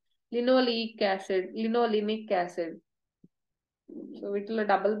acids linoleic acid, linolenic acid, so వీటిలో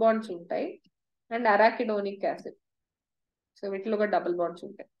డబుల్ బాండ్స్ ఉంటాయి. అండ్ అరాకిడోనిక్ యాసిడ్, సో వీటిలో కూడా డబుల్ బాండ్స్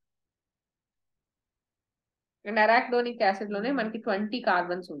ఉంటాయి. అండ్ అరాకిడోనిక్ యాసిడ్ లోనే మనకి 20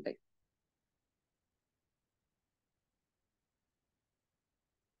 కార్బన్స్ ఉంటాయి.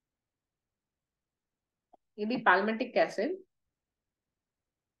 ఇది పాల్మెటిక్ యాసిడ్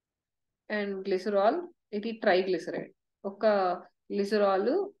అండ్ గ్లిసరాల్, ఇది ట్రైగ్లిసరైడ్. ఒక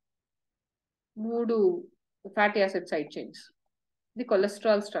glycerol 3 fatty acid side chains. ఇది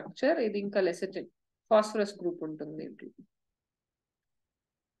కొలెస్ట్రాల్ స్ట్రక్చర్, ఇది ఇంకా లెసెటిన్ ఫాస్ఫరస్ గ్రూప్ ఉంటుంది.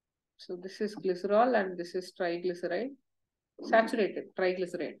 So this is glycerol and this is triglyceride, saturated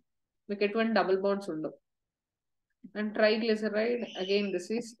triglyceride, మీకు ఎటువంటి డబుల్ బాండ్స్ ఉండవు. And triglyceride again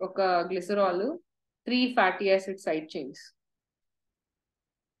this is ఒక glycerol 3 fatty acid side chains.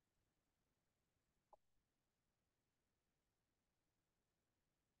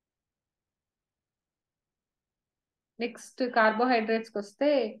 Next కార్బోహైడ్రేట్స్కి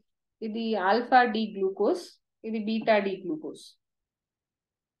వస్తే ఇది ఆల్ఫా డి గ్లూకోజ్, ఇది beta D glucose.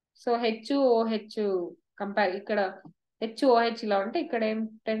 So హెచ్ఓహెచ్ compare, ఇక్కడ హెచ్ఓహెచ్ ఇలా ఉంటే ఇక్కడ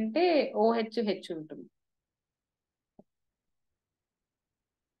ఏంటంటే ఓహెచ్ ఉంటుంది.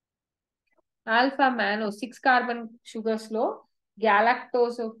 ఆల్ఫా మానోస్ 6 కార్బన్ షుగర్స్ లో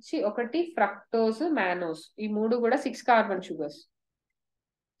గ్యాలక్టోస్ వచ్చి ఒకటి, ఫ్రక్టోస్, మానోస్, ఈ 3 కూడా 6 carbon sugars.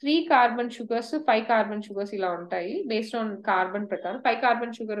 3 carbon sugars, 5 carbon sugars ఇలా ఉంటాయి బేస్డ్ ఆన్ కార్బన్ ప్రకారం. 5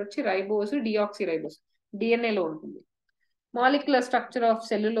 కార్బన్ షుగర్ వచ్చి రైబోస్, డిఆక్సీ రైబోస్, డిఎన్ఏలో ఉంటుంది. మాలిక్యులర్ స్ట్రక్చర్ ఆఫ్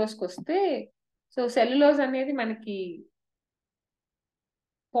సెల్యులోస్కి వస్తే, సో సెల్యులోజ్ అనేది మనకి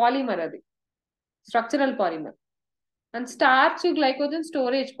పాలిమర్, అది structural polymer. And starch glycogen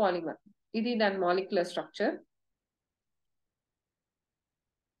storage polymer, ఇది దాని మాలిక్యులర్ స్ట్రక్చర్.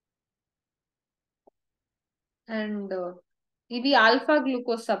 అండ్ ఇవి alpha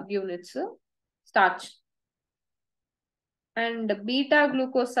glucose sub units starch. And beta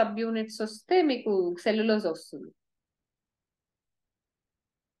glucose sub units వస్తే మీకు సెల్యులోజ్ వస్తుంది.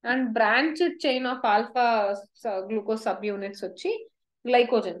 And branched chain of alpha glucose sub units వచ్చి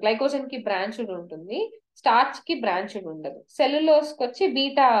గ్లైకోజన్ కి branched ఉంటుంది, starch కి బ్రాంచ్డ్ ఉండదు. సెల్యులోస్ కి వచ్చి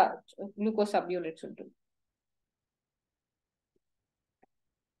బీటా గ్లూకోజ్ సబ్ యూనిట్స్ ఉంటుంది.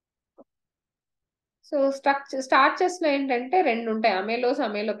 సో స్టార్చెస్ లో ఏంటంటే 2 ఉంటాయి, అమైలోస్,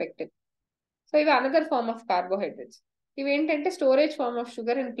 అమైలోపెక్టిన్. సో ఇవి అనదర్ ఫార్మ్ ఆఫ్ కార్బోహైడ్రేట్స్. ఇవి ఏంటంటే storage form of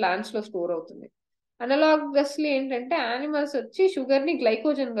sugar in plants లో స్టోర్ అవుతుంది. అనలాగస్లీ ఏంటంటే యానిమల్స్ వచ్చి షుగర్ ని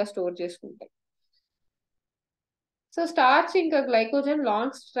గ్లైకోజన్ గా స్టోర్ చేసుకుంటాయి. సో స్టార్చ్ ఇంకా glycogen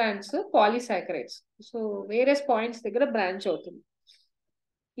long strands polysaccharides, so various points దగ్గర బ్రాంచ్ అవుతుంది.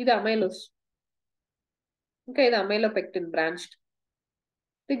 ఇది అమైలోస్, ఇంకా ఇది అమైలోపెక్టిన్ బ్రాంచ్డ్.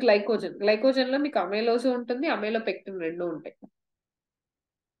 ఇది గ్లైకోజన్ లో మీకు అమైలోస్ ఉంటుంది, అమైలోపెక్టిన్ 2 ఉంటాయి.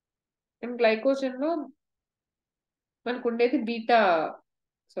 అండ్ గ్లైకోజన్ లో మనకు ఉండేది బీటా,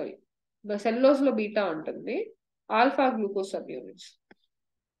 సారీ సెల్లోస్ లో బీటా ఉంటుంది, alpha glucose sub units.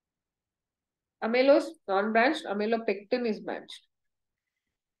 Amylose non branched, amylopectin is branched.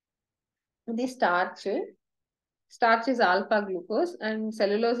 ఇది starch is alpha glucose and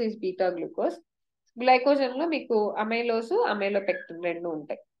cellulose is beta glucose. Glycogen లో మీకు అమైలోస్, అమైలోపెక్టిన్ 2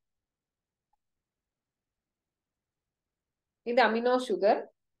 ఉంటాయి. ఇది amino sugar,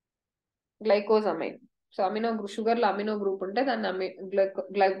 glucose amine. So amino sugar లో amino group ఉంటే దాన్ని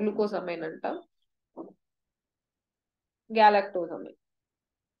glucose amine అంటాం, galactose amine.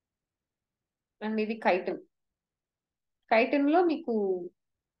 And ఇది కైటిన్ లో మీకు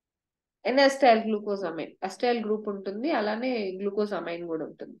ఎన్ఎస్టైల్ గ్లూకోజ్ అమైన్, అస్టైల్ గ్రూప్ ఉంటుంది, అలానే గ్లూకోజ్ అమైన్ కూడా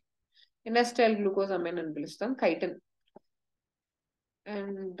ఉంటుంది. ఎన్ఎస్టైల్ గ్లూకోజ్ అమైన్ అని పిలుస్తాం కైటిన్.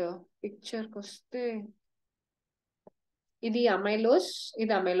 అండ్ పిక్చర్కి వస్తే ఇది అమైలోస్,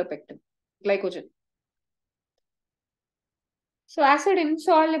 ఇది amylopectin, glycogen. So acid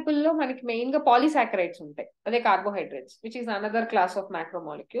insoluble లో మనకి మెయిన్ గా పాలీసాకరైడ్స్ ఉంటాయి, అదే carbohydrates, which is another class of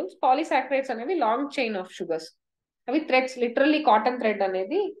macromolecules. Polysaccharides అనేవి లాంగ్ చైన్ ఆఫ్ షుగర్స్, అవి థ్రెడ్స్, లిటరల్లీ కాటన్ థ్రెడ్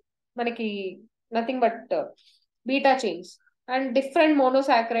అనేది మనకి nothing but beta chains. And different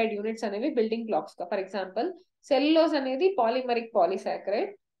monosaccharide units అనేవి బిల్డింగ్ బ్లాక్స్ గా. ఫర్ ఎగ్జాంపుల్ సెల్యులోజ్ అనేది పాలిమరిక్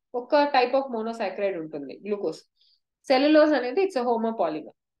పాలీసాకరైడ్, ఒక type of monosaccharide ఉంటుంది glucose. Cellulose అనేది it's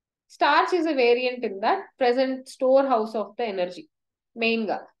homopolymer. Starch is a variant in that present store house of the energy. Main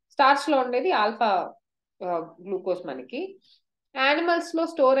గా starch లో ఉండేది alpha glucose మనకి. యానిమల్స్ లో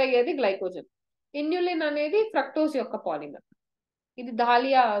స్టోర్ అయ్యేది గ్లైకోజన్. ఇన్యులిన్ అనేది ఫ్రక్టోజ్ యొక్క పాలిమర్, ఇది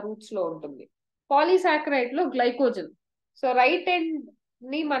దాలియా రూట్స్ లో ఉంటుంది. పాలీసాకరైడ్ లో గ్లైకోజన్. సో రైట్ అండ్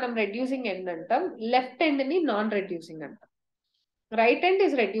ని మనం రెడ్యూసింగ్ ఎండ్ అంటాం, లెఫ్ట్ ఎండ్ ని నాన్ రెడ్యూసింగ్ అంటాం. Right end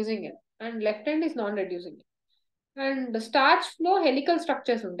is reducing end and left end is non reducing. And starch లో హెలికల్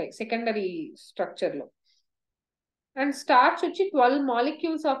స్ట్రక్చర్స్ ఉంటాయి సెకండరీ స్ట్రక్చర్ లో. అండ్ స్టార్చ్ వచ్చి 12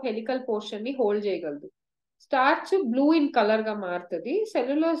 మాలిక్యూల్స్ ఆఫ్ హెలికల్ పోర్షన్ ని హోల్డ్ చేయగలదు. స్టార్చ్ బ్లూ ఇన్ కలర్ గా మారుతుంది.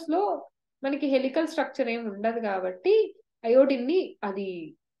 సెల్యులోస్ లో మనకి హెలికల్ స్ట్రక్చర్ ఏమి ఉండదు కాబట్టి అయోడిన్ ని అది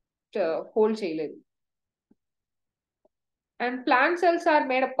హోల్డ్ చేయలేదు. And plant cells are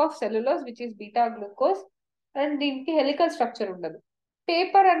made up of cellulose which is beta glucose. And దీనికి హెలికల్ స్ట్రక్చర్ ఉండదు.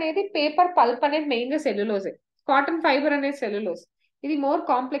 పేపర్ అనేది పేపర్ పల్ప్ అనేది మెయిన్ గా సెల్యులోజే. కాటన్ ఫైబర్ అనేది సెల్యులోస్. ఇది మోర్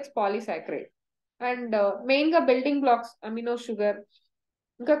కాంప్లెక్స్ పాలీసాక్రైడ్. అండ్ మెయిన్ గా బిల్డింగ్ బ్లాక్స్ అమినో షుగర్,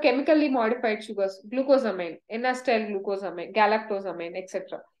 ఇంకా chemically modified sugars, glucosamine, ఎన్ఆస్టైల్ glucosamine, గ్యాలక్టోజమైన్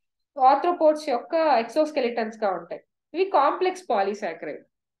etcetera arthropods యొక్క ఎక్సోస్కెలిటన్స్ గా ఉంటాయి. ఇవి కాంప్లెక్స్ పాలీసాక్రైడ్.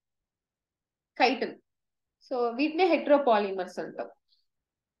 కైటన్. సో వీటినే హెట్రోపాలిమర్స్ అంటాం.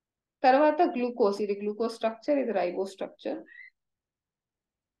 తర్వాత గ్లూకోజ్, ఇది గ్లూకోజ్ స్ట్రక్చర్, ఇది రైబో స్ట్రక్చర్.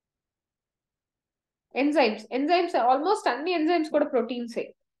 ఎంజైమ్స్ ఆల్మోస్ట్ అన్ని ఎంజైమ్స్ కూడా ప్రోటీన్సే.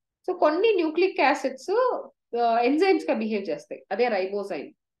 సో కొన్ని న్యూక్లిక్ యాసిడ్స్ ఎంజైమ్స్ గా బిహేవ్ చేస్తాయి. అదే రైబోజైమ్.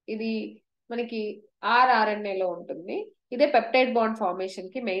 ఇది మనకి RNA లో ఉంటుంది. ఇదే పెప్టైడ్ బాండ్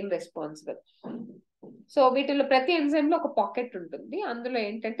ఫార్మేషన్ కి మెయిన్ రెస్పాన్సిబుల్. సో వీటిలో ప్రతి ఎంజైమ్ లో ఒక పాకెట్ ఉంటుంది. అందులో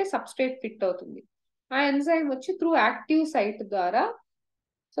ఏంటంటే సబ్స్ట్రేట్ ఫిట్ అవుతుంది. ఆ ఎంజైమ్ వచ్చి త్రూ యాక్టివ్ సైట్ ద్వారా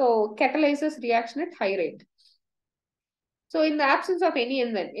so catalyzes reaction at high rate. So in the absence of any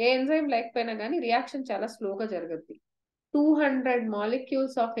enzyme, A enzyme లేకపోయినా కానీ రియాక్షన్ చాలా స్లోగా జరుగుద్ది. 200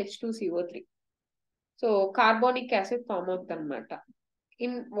 molecules of H2CO3, so carbonic acid form అవుతుంది అనమాట.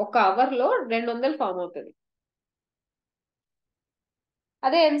 ఇన్ ఒక అవర్ లో 200 ఫామ్ అవుతుంది.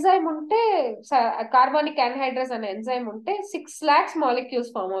 అదే ఎంజైమ్ ఉంటే కార్బోనిక్ యాన్హైడ్రస్ అనే ఎంజైమ్ ఉంటే 6 lakhs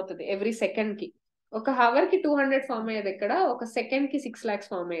మాలిక్యూల్స్ ఫామ్ అవుతుంది ఎవ్రీ సెకండ్ కి. ఒక హవర్ కి 200 ఫామ్ అయ్యేది ఎక్కడ, ఒక సెకండ్ కి 6 lakhs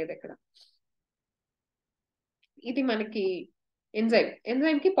ఫామ్ అయ్యేది ఎక్కడ. ఇది మనకి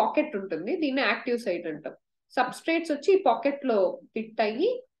ఎంజైమ్ కి పాకెట్ ఉంటుంది. దీన్ని యాక్టివ్ సైట్ అంటాం. సబ్స్ట్రేట్స్ వచ్చి పాకెట్ లో ఫిట్ అయ్యి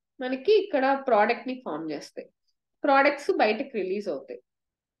మనకి ఇక్కడ ప్రోడక్ట్ ని ఫామ్ చేస్తాయి. ప్రోడక్ట్స్ బయటకు రిలీజ్ అవుతాయి.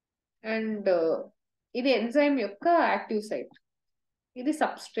 అండ్ ఇది ఎంజైమ్ యొక్క యాక్టివ్ సైట్. ఇది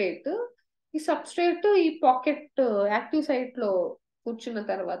సబ్స్ట్రేట్. ఈ పాకెట్ యాక్టివ్ సైట్ లో కూర్చున్న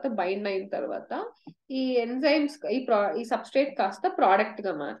తర్వాత బైండ్ అయిన తర్వాత ఈ ఎంజైమ్స్ ఈ సబ్స్ట్రేట్ కాస్త ప్రోడక్ట్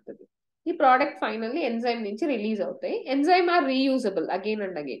గా మారుతుంది. ఈ ప్రోడక్ట్ ఫైనల్లీ ఎంజైమ్ నుంచి రిలీజ్ అవుతాయి. Enzyme are reusable again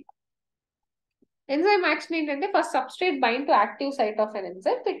and again. Enzyme action ఏంటంటే first substrate bind to active site of N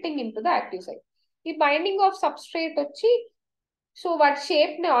enzyme fitting in to the active site. ఈ బైండింగ్ ఆఫ్ సబ్స్ట్రేట్ వచ్చి so వాటి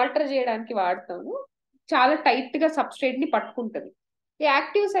shape ని alter చేయడానికి వాడతాము. చాలా టైట్ గా సబ్స్ట్రేట్ ని పట్టుకుంటుంది. ఈ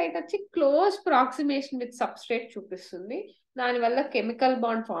యాక్టివ్ సైట్ వచ్చి క్లోజ్ ప్రాక్సిమేషన్ విత్ సబ్స్ట్రేట్ చూపిస్తుంది. దానివల్ల కెమికల్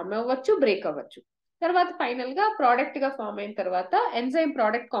బాండ్ ఫామ్ అవ్వచ్చు, బ్రేక్ అవ్వచ్చు. తర్వాత ఫైనల్ గా ప్రోడక్ట్ గా ఫామ్ అయిన తర్వాత ఎంజైమ్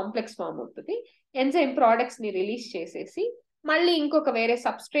ప్రోడక్ట్ కాంప్లెక్స్ ఫామ్ అవుతుంది. ఎంజైమ్ ప్రోడక్ట్స్ ని రిలీజ్ చేసేసి మళ్ళీ ఇంకొక వేరే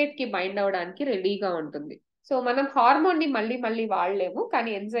సబ్స్ట్రేట్ కి బైండ్ అవడానికి రెడీగా ఉంటుంది. సో మనం హార్మోన్ ని మళ్ళీ మళ్ళీ వాడలేము,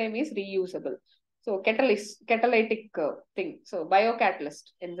 కానీ enzyme is reusable. So catalytic thing. So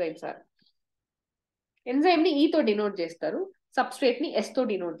బయోకాటలిస్ట్ enzymes are. Enzyme ని తో డినోట్ చేస్తారు, సబ్స్ట్రేట్ ని S తో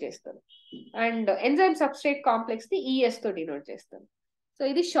డినోట్ చేస్తారు. అండ్ ఎంజైమ్ సబ్స్ట్రేట్ కాంప్లెక్స్ ని ES తో డినోట్ చేస్తారు. సో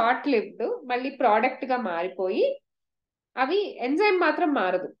ఇది షార్ట్ లివ్డ్, మళ్ళీ ప్రోడక్ట్ గా మారిపోయి అవి ఎంజైమ్ మాత్రం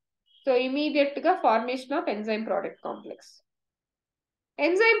మారదు. సో ఇమీడియట్ గా formation of enzyme product complex.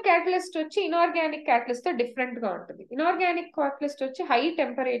 Enzyme catalyst వచ్చి ఇన్ఆర్గానిక్ క్యాటలిస్ట్ తో డిఫరెంట్ గా ఉంటుంది. ఇన్ఆర్గానిక్ క్యాటలిస్ట్ వచ్చి హై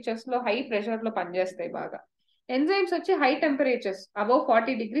టెంపరేచర్స్ లో హై ప్రెషర్ లో పనిచేస్తాయి బాగా. ఎంజైమ్స్ వచ్చి high temperatures above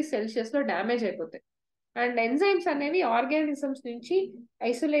 40 degrees Celsius లో డ్యామేజ్ అయిపోతాయి. అండ్ ఎంజైమ్స్ అనేవి ఆర్గానిజమ్స్ నుంచి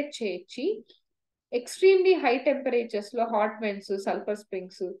ఐసోలేట్ చేయించి ఎక్స్ట్రీమ్లీ హై టెంపరేచర్స్ లో hot vents, sulphur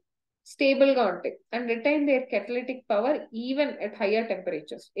springs stable గా ఉంటాయి and retain there catalytic power even at higher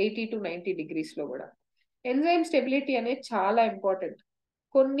temperatures 80 to 90 degrees లో కూడా. ఎంజైమ్ స్టెబిలిటీ అనేది చాలా ఇంపార్టెంట్.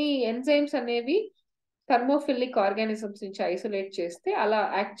 కొన్ని ఎంజైమ్స్ అనేవి థర్మోఫిలిక్ ఆర్గానిజమ్స్ నుంచి ఐసోలేట్ చేస్తే అలా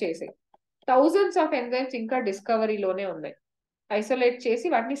యాక్ట్ చేసాయి. థౌజండ్స్ ఆఫ్ ఎంజైమ్స్ ఇంకా డిస్కవరీలోనే ఉన్నాయి. ఐసోలేట్ చేసి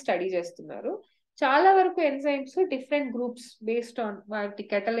వాటిని స్టడీ చేస్తున్నారు. చాలా వరకు enzymes different groups based on వాటి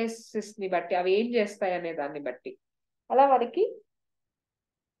కెటలైసిస్ ని బట్టి అవి ఏం చేస్తాయి అనే దాన్ని బట్టి అలా వారికి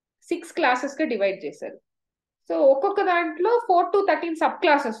 6 classes గా డివైడ్ చేశారు. సో ఒక్కొక్క దాంట్లో 4 to 13 సబ్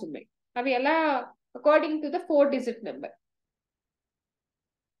క్లాసెస్ ఉన్నాయి. అవి ఎలా according to the 4-digit number.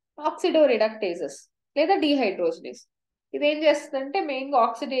 ఆక్సిడో రిడక్టేజెస్ లేదా డిహైడ్రోజనేస్. ఇదేం చేస్తుందంటే మెయిన్ గా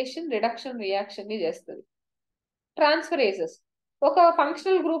ఆక్సిడేషన్ రిడక్షన్ రియాక్షన్ ని చేస్తుంది. ట్రాన్స్ఫరేజెస్ ఒక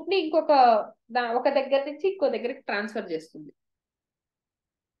ఫంక్షనల్ గ్రూప్ ని ఒక దగ్గర నుంచి ఇంకో దగ్గరికి ట్రాన్స్ఫర్ చేస్తుంది.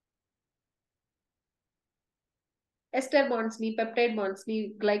 ఎస్టర్ బాండ్స్ ని, పెప్టైడ్ బాండ్స్ ని,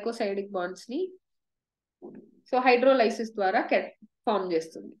 గ్లైకోసైడిక్ బాండ్స్ ని సో హైడ్రోలైసిస్ ద్వారా ఫామ్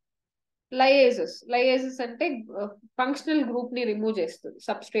చేస్తుంది. లయేజెస్ అంటే ఫంక్షనల్ గ్రూప్ ని రిమూవ్ చేస్తుంది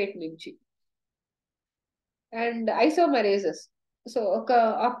సబ్స్ట్రేట్ నుంచి. అండ్ ఐసోమరేజెస్, సో ఒక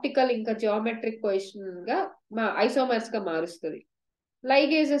ఆప్టికల్ ఇంకా జియోమెట్రిక్ పొజిషన్ గా ఐసోమర్స్ గా మారుస్తుంది.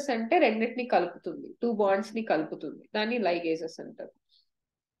 లైగేజెస్ అంటే రెండింటిని కలుపుతుంది, 2 బాండ్స్ ని కలుపుతుంది, దాన్ని లైగేజెస్ అంటారు.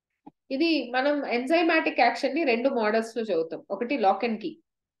 ఇది మనం ఎంజైమాటిక్ యాక్షన్ ని 2 మోడల్స్ లో చదువుతాం. ఒకటి లాక్ అండ్ కీ,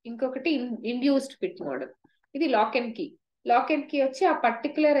 ఇంకొకటి ఇండ్యూస్డ్ ఫిట్ మోడల్. ఇది lock and key. Lock and key వచ్చి ఆ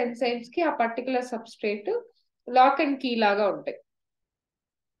పర్టికులర్ ఎంజైమ్స్ కి ఆ particular substrate lock and key లాగా ఉంటాయి.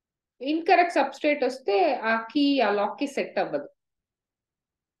 ఇన్కరెక్ట్ సబ్స్ట్రేట్ వస్తే ఆ కీ ఆ లాక్ కి సెట్ అవ్వదు.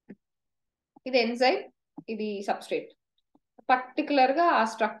 ఇది ఎంజైమ్, ఇది సబ్స్ట్రేట్. పర్టికులర్ గా ఆ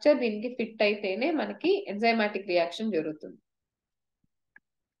స్ట్రక్చర్ దీనికి ఫిట్ అయితేనే మనకి ఎంజైమాటిక్ రియాక్షన్ జరుగుతుంది.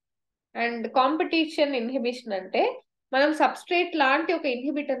 అండ్ కాంపిటీషన్ ఇన్హిబిషన్ అంటే మనం సబ్స్ట్రేట్ లాంటి ఒక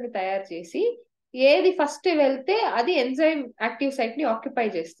ఇన్హిబిటర్ ని తయారు చేసి ఏది ఫస్ట్ వెళ్తే అది ఎంజైమ్ యాక్టివ్ సైట్ ని ఆక్యుపై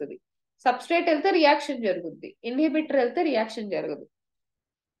చేస్తుంది. సబ్స్ట్రేట్ వెళ్తే రియాక్షన్ జరుగుద్ది, ఇన్హిబిటర్ వెళ్తే రియాక్షన్ జరగదు.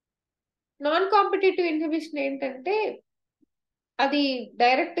 నాన్ కాంపిటేటివ్ ఇన్హిబిషన్ ఏంటంటే అది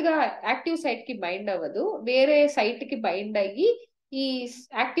డైరెక్ట్ గా యాక్టివ్ సైట్ కి బైండ్ అవ్వదు, వేరే సైట్ కి బైండ్ అయ్యి ఈ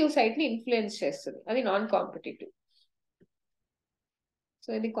యాక్టివ్ సైట్ ని ఇన్ఫ్లుయెన్స్ చేస్తుంది. అది నాన్ కాంపిటేటివ్. సో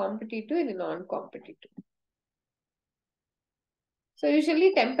ఇది కాంపిటేటివ్, ఇది non competitive. So usually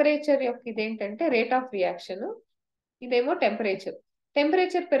temperature యొక్క ఇదేంటంటే రేట్ ఆఫ్ రియాక్షన్, ఇదేమో టెంపరేచర్.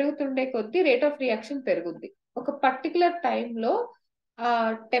 టెంపరేచర్ పెరుగుతుండే కొద్దీ రేట్ ఆఫ్ రియాక్షన్ పెరుగుద్ది. ఒక పర్టికులర్ టైంలో ఆ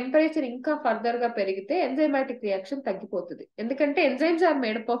టెంపరేచర్ ఇంకా ఫర్దర్ గా పెరిగితే ఎంజైమాటిక్ రియాక్షన్ తగ్గిపోతుంది. ఎందుకంటే enzymes are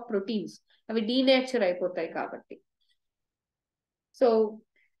made up of proteins, అవి డీనేచర్ అయిపోతాయి కాబట్టి. సో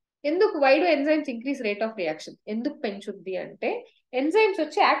ఎందుకు wide enzymes increase rate of reaction ఎందుకు పెంచుద్ది అంటే ఎంజైమ్స్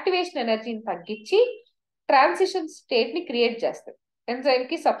వచ్చి యాక్టివేషన్ ఎనర్జీని తగ్గించి ట్రాన్సిషన్ స్టేట్ ని క్రియేట్ చేస్తాయి ఎంజైమ్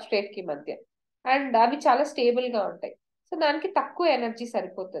కి సబ్స్ట్రేట్ కి మధ్య. అండ్ అవి చాలా స్టేబుల్ గా ఉంటాయి. సో దానికి తక్కువ ఎనర్జీ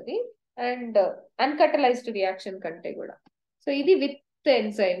సరిపోతుంది అండ్ అన్కటలైజ్డ్ రియాక్షన్ కంటే కూడా. సో ఇది విత్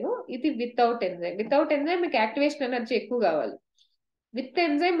ఎంజైమ్, ఇది వితౌట్ ఎంజైమ్. వితౌట్ ఎంజైమ్ మీకు యాక్టివేషన్ ఎనర్జీ ఎక్కువ కావాలి, విత్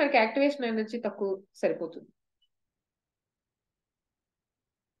ఎంజైమ్ మనకి యాక్టివేషన్ ఎనర్జీ తక్కువ సరిపోతుంది.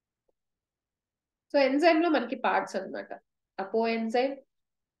 సో ఎంజైమ్ లో మనకి పార్ట్స్ అన్నమాట. అపో ఎంజైమ్,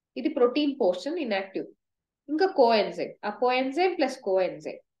 ఇది ప్రోటీన్ పోర్షన్ ఇన్యాక్టివ్, ఇంకా కో ఎంజైమ్, అపో ఎంజైమ్ ప్లస్ కో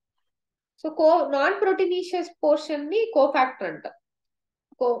enzyme. So non proteinaceous portion ని కోఫాక్టర్ అంటాం.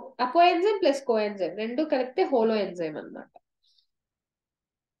 అపో ఎంజైమ్ ప్లస్ కో ఎంజైమ్ రెండు కలిపితే హోలో ఎంజైమ్ అన్నమాట.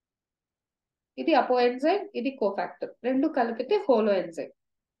 ఇది అపో ఎంజైమ్, ఇది కోఫాక్టర్, రెండు కలిపితే hollow enzyme.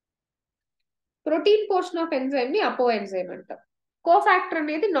 Protein portion of enzyme ని అపో ఎంజైమ్ అంటాం. కోఫాక్టర్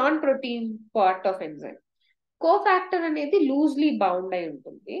అనేది non protein part of enzyme. Cofactor అనేది లూజ్లీ బౌండ్ అయి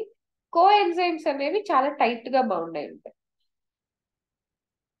ఉంటుంది, కో ఎంజైమ్స్ అనేవి చాలా టైట్ గా బౌండ్ అయి ఉంటాయి.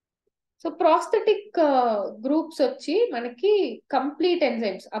 సో ప్రాస్థెటిక్ గ్రూప్స్ వచ్చి మనకి కంప్లీట్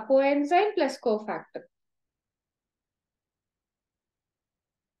ఎంజైమ్స్, అపో ఎంజైమ్ ప్లస్ కోఫాక్టర్.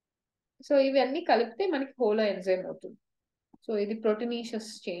 సో ఇవన్నీ కలిపితే మనకి హోలో ఎంజైమ్ అవుతుంది. సో ఇది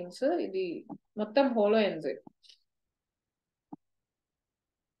ప్రోటీనీషియస్ చైన్స్, ఇది మొత్తం హోలో ఎంజైమ్,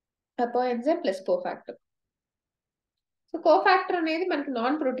 అపో enzyme plus cofactor. So cofactor అనేది మనకి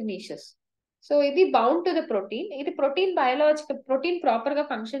నాన్ ప్రోటీనీషియస్. సో ఇది బౌండ్ టు ద ప్రోటీన్. ఇది ప్రోటీన్ బయోలాజికల్, ప్రోటీన్ ప్రాపర్ గా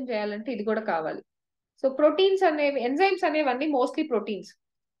ఫంక్షన్ చేయాలంటే ఇది కూడా కావాలి. సో ప్రోటీన్స్ అనేవి, ఎంజైమ్స్ అనేవన్నీ మోస్ట్లీ ప్రోటీన్స్.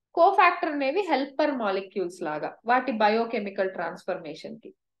 కోఫాక్టర్ అనేవి హెల్పర్ మాలిక్యూల్స్ లాగా వాటి బయోకెమికల్ ట్రాన్స్ఫర్మేషన్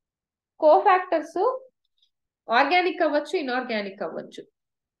కి. కోఫాక్టర్స్ ఆర్గానిక్ అవ్వచ్చు, ఇన్ఆర్గానిక్ అవ్వచ్చు.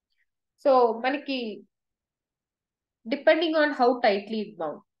 సో మనకి depending on how tightly it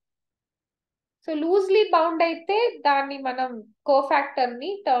bound. So loosely bound అయితే దాన్ని మనం కోఫాక్టర్ ని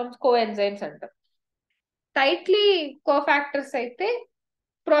టర్మ్స్ కో ఎంజైమ్స్ అంటాం. టైట్లీ కోఫాక్టర్స్ అయితే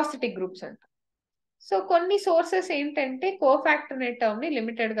ప్రాస్థెటిక్ గ్రూప్స్ అంటాం. సో కొన్ని సోర్సెస్ ఏంటంటే కోఫాక్టర్ అనే టర్మ్ ని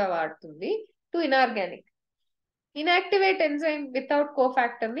లిమిటెడ్ గా వాడుతుంది to inorganic. Inactivate enzyme without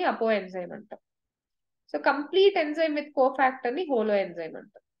cofactor ని అపో ఎంజైమ్ అంటాం. So complete enzyme with cofactor ని హోలో ఎంజైమ్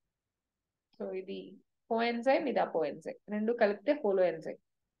అంటాం. సో ఇది కో ఎంజైమ్, ఇది అపో ఎంజైమ్, రెండు కలిపితే hollow enzyme.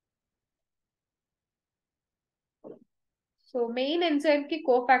 So main enzyme కి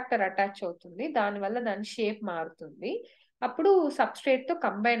కోఫాక్టర్ అటాచ్ అవుతుంది, దానివల్ల దాని షేప్ మారుతుంది, అప్పుడు సబ్స్ట్రేట్ తో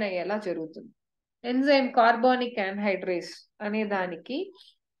కంబైన్ అయ్యేలా జరుగుతుంది. ఎంజైమ్ కార్బోనిక్ యాన్హైడ్రేస్ అనే దానికి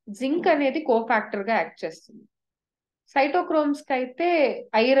జింక్ అనేది కోఫాక్టర్ గా యాక్ట్ చేస్తుంది. సైటోక్రోమ్స్ కి అయితే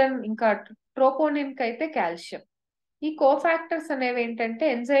ఐరన్, ఇంకా ట్రోపోనిన్ కి అయితే కాల్షియం. ఈ కోఫాక్టర్స్ అనేవి ఏంటంటే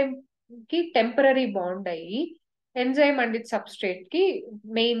ఎంజైమ్ కి టెంపరీ బాండ్ అయ్యి ఎంజైమ్ అండ్ ఇట్ సబ్స్ట్రేట్ కి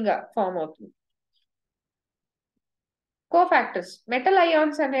మెయిన్ గా ఫామ్ అవుతుంది. కోఫాక్టర్స్, మెటల్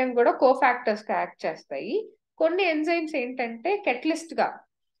అయాన్స్ అనేవి కూడా కోఫాక్టర్స్ గా యాక్ట్ చేస్తాయి. కొన్ని ఎంజైమ్స్ ఏంటంటే కెటలిస్ట్ గా,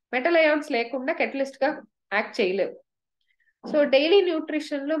 మెటల్ అయాన్స్ లేకుండా కెటలిస్ట్ గా యాక్ట్ చేయలేవు. సో డైలీ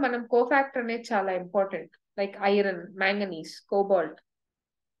న్యూట్రిషన్ లో మనం కోఫాక్టర్ అనేది చాలా important. Like iron, manganese, cobalt,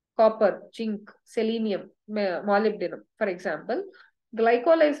 copper, zinc, selenium, molybdenum for example.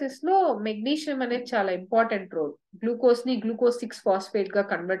 Glycolysis లో మెగ్నీషియం అనేది చాలా ఇంపార్టెంట్ రోల్, గ్లూకోజ్ ని గ్లూకోజ్ 6 ఫాస్ఫేట్ గా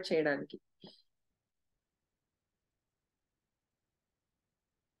కన్వర్ట్ చేయడానికి.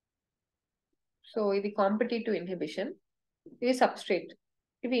 సో ఇది కాంపిటేటివ్ ఇన్హిబిషన్, ఇది సబ్స్ట్రేట్,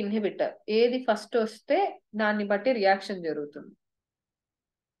 ఇది ఇన్హిబిటర్. ఏది ఫస్ట్ వస్తే దాన్ని బట్టి రియాక్షన్ జరుగుతుంది.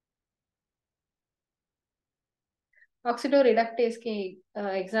 ఆక్సిడో రిడక్టేస్ కి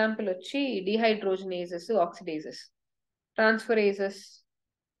ఎగ్జాంపుల్ వచ్చి డిహైడ్రోజనేసెస్, ఆక్సిడేజెస్, ట్రాన్స్ఫరేజెస్,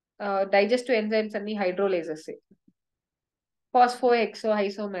 డైజెస్టివ్ ఎంజైమ్స్ అన్ని హైడ్రోలేజెస్. Phospho exo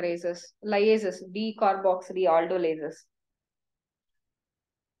ఐసోమెరేజెస్, లైయేజెస్, D కార్బాక్సిలీ ఆల్డోలేజెస్,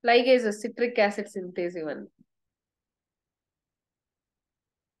 ligases, citric acid synthase ఇవన్నీ.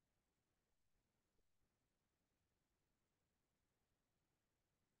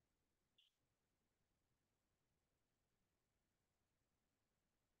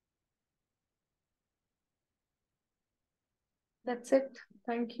 That's it.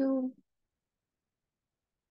 Thank you.